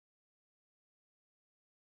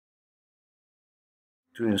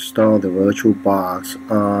To install the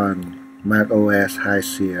VirtualBox on macOS High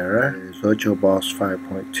Sierra is VirtualBox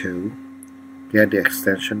 5.2. Get the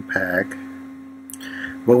extension pack.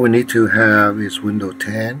 What we need to have is Windows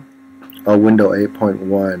 10 or Windows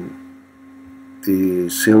 8.1, the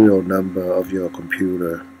serial number of your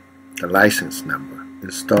computer, the license number.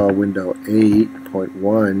 Install Windows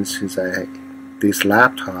 8.1 since this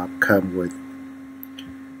laptop comes with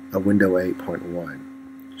a Windows 8.1.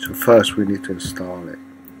 So first we need to install it.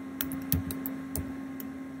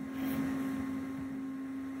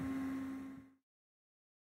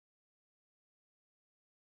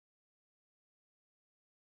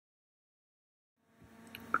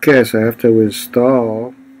 Okay, so after we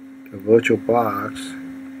install the VirtualBox,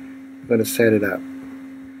 we're going to set it up.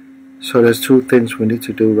 So there's two things we need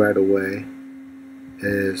to do right away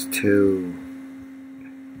is to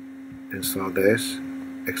install this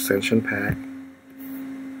extension pack.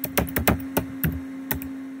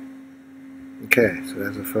 Okay, so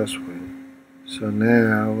that's the first one. So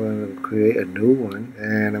now we're going to create a new one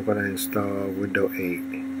and I'm going to install Windows 8.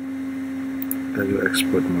 Let's do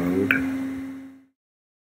export mode.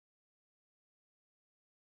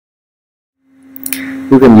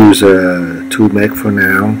 We can use 2 meg for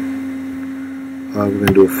now, or we're going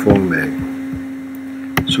to do 4 meg.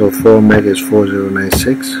 So 4 meg is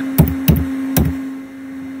 4096.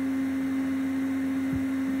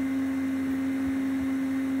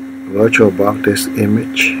 VirtualBox this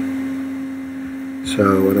image. So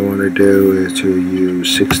what I want to do is to use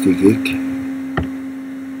 60 gig.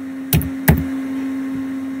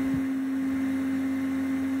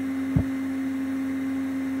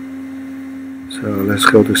 So let's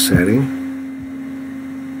go to setting.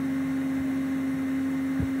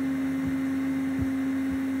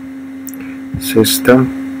 System.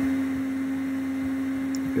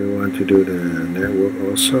 We want to do the network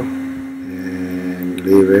also. And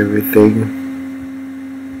leave everything.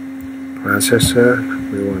 Processor,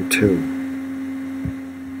 we want 2.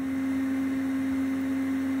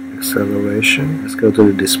 Acceleration. Let's go to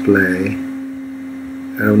the display.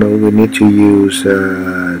 I don't know, we need to use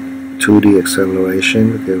 2D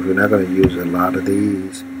acceleration because we're not going to use a lot of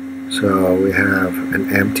these. So we have an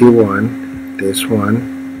empty one. This one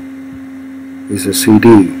is a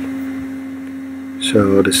CD.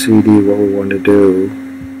 So the CD, what we want to do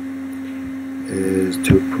is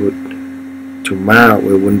to mount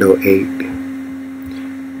with Windows 8.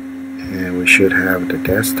 And we should have the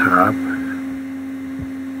desktop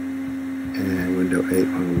and Windows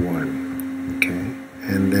 8.1. Okay.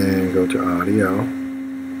 And then go to audio.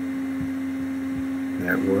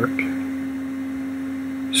 Network.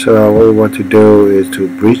 So what we want to do is to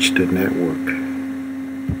bridge the network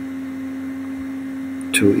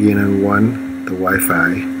to EN1, the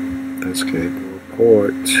Wi-Fi. That's good.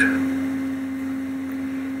 Port.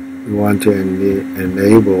 We want to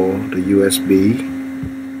enable the USB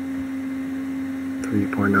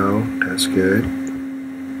 3.0. That's good.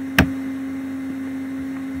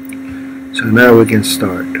 So now we can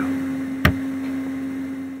start.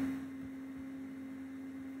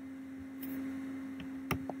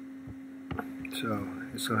 So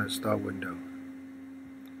it's going to install Windows.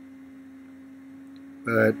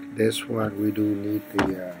 But this one we do need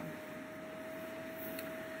the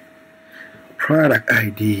product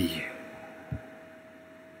ID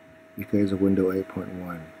because of Windows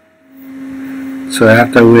 8.1. So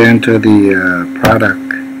after we enter the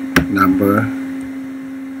product number,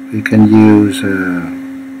 we can use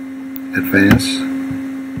advanced,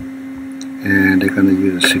 and they're going to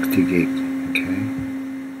use 60 gig. Okay.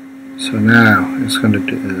 So now it's going to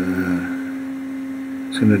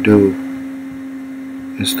do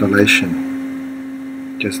installation.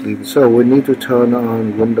 Just leave it. So we need to turn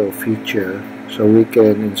on Windows feature so we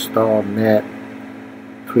can install Net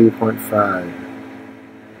 3.5.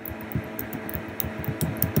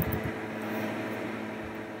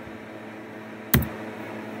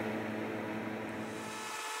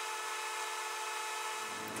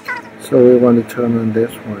 So we want to turn on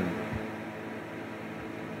this one.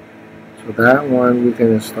 So that one we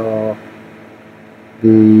can install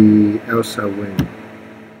the Elsa Wing.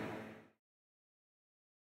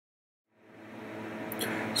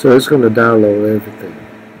 So it's going to download everything.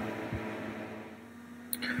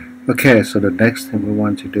 Okay, so the next thing we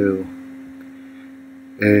want to do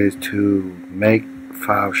is to make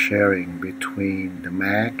file sharing between the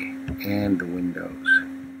Mac and the Windows.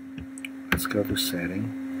 Let's go to setting,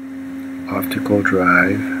 optical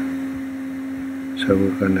drive. So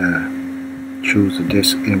we're going to choose the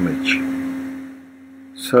disk image.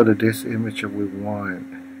 So the disk image that we want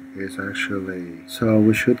is actually, so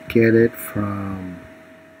we should get it from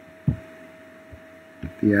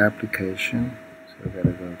the application. So we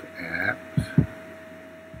gotta go to apps, and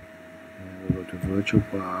we'll go to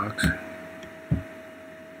VirtualBox,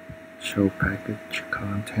 show package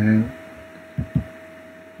contents,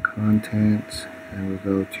 and we'll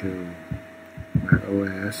go to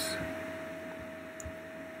macOS,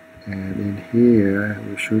 and in here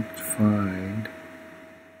we should find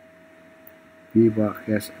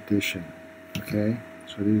VBox edition. Okay,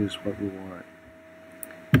 so this is what we want.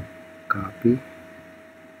 Copy,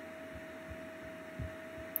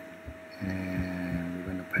 and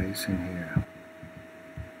we're going to paste in here.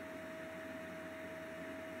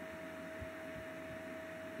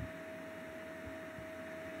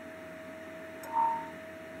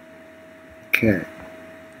 Okay,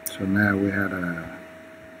 so now we had a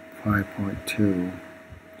 5.2.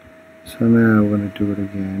 So now we're going to do it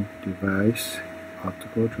again. Device,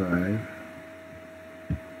 optical drive.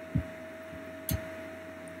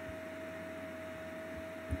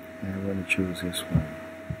 And we're going to choose this one.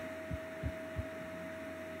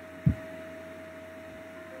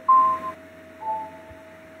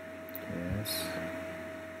 Yes.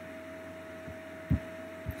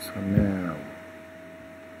 So now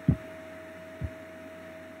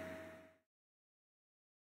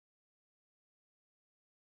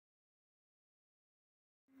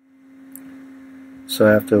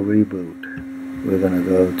after reboot, we're going to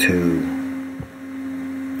go to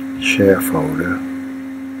share folder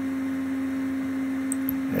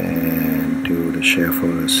and do the share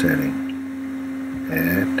folder setting.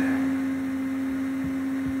 Add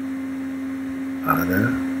other,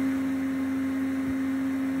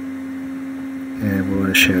 and we're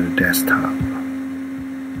going to share the desktop.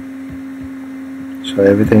 So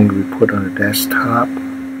everything we put on the desktop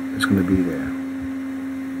is going to be there.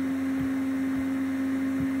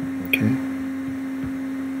 Okay.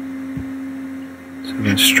 So I'm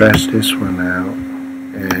going to stretch this one out,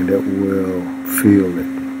 and it will fill it.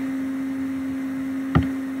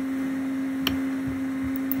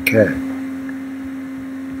 Okay.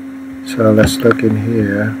 So let's look in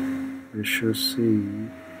here. We should see.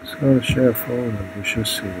 So share folder. We should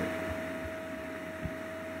see it.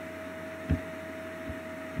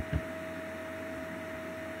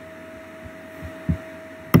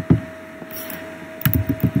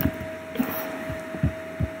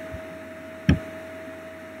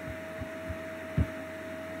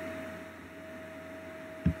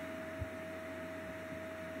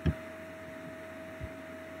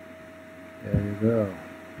 There you go.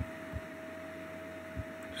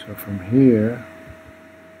 So from here,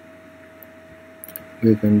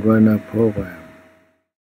 we can run a program.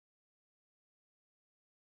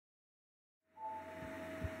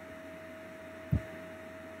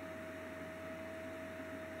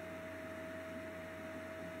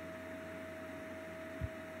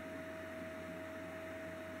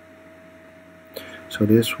 So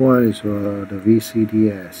this one is the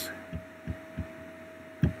VCDS.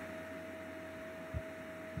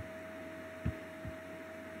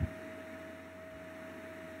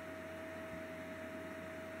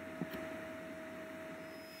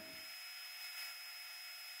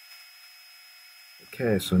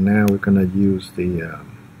 Okay, so now we're going to use the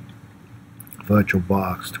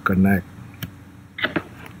VirtualBox to connect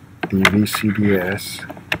the VCDS.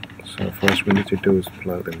 So first we need to do is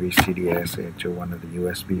plug the VCDS into one of the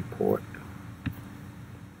USB port.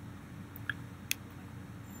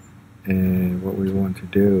 And what we want to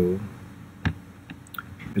do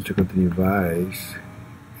is to go to device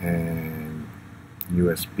and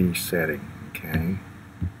USB setting, okay?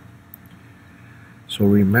 So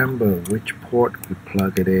remember which port we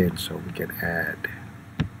plug it in so we can add.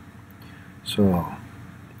 So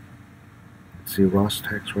see ROS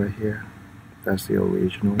text right here? That's the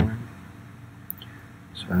original one.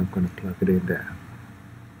 So I'm going to plug it in there.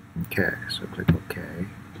 Okay, so click OK.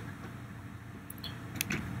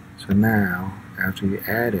 So now, after you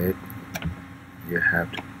add it, you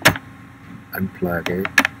have to unplug it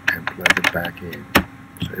and plug it back in.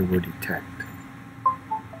 So it will detect.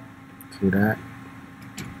 See that?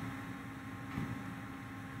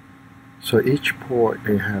 So each port,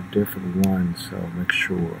 they have different ones, so make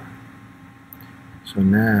sure. So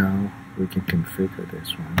now we can configure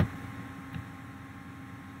this one.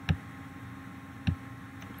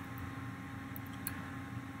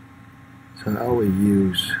 So I will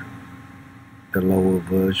use the lower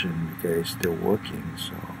version because it's still working,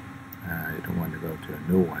 so I don't want to go to a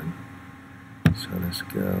new one. So let's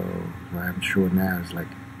go, well, I'm sure now it's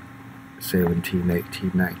like 17,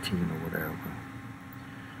 18, 19 or whatever.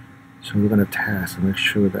 So we're going to test and make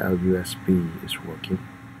sure that our USB is working.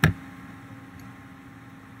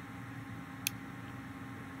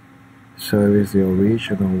 So if it's the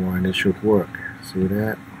original one, it should work. See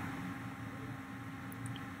that?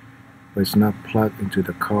 But it's not plugged into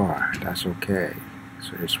the car. That's okay.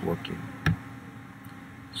 So it's working.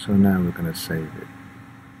 So now we're going to save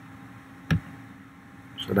it.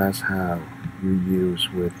 So that's how you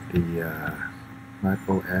use with the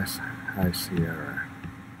macOS High Sierra.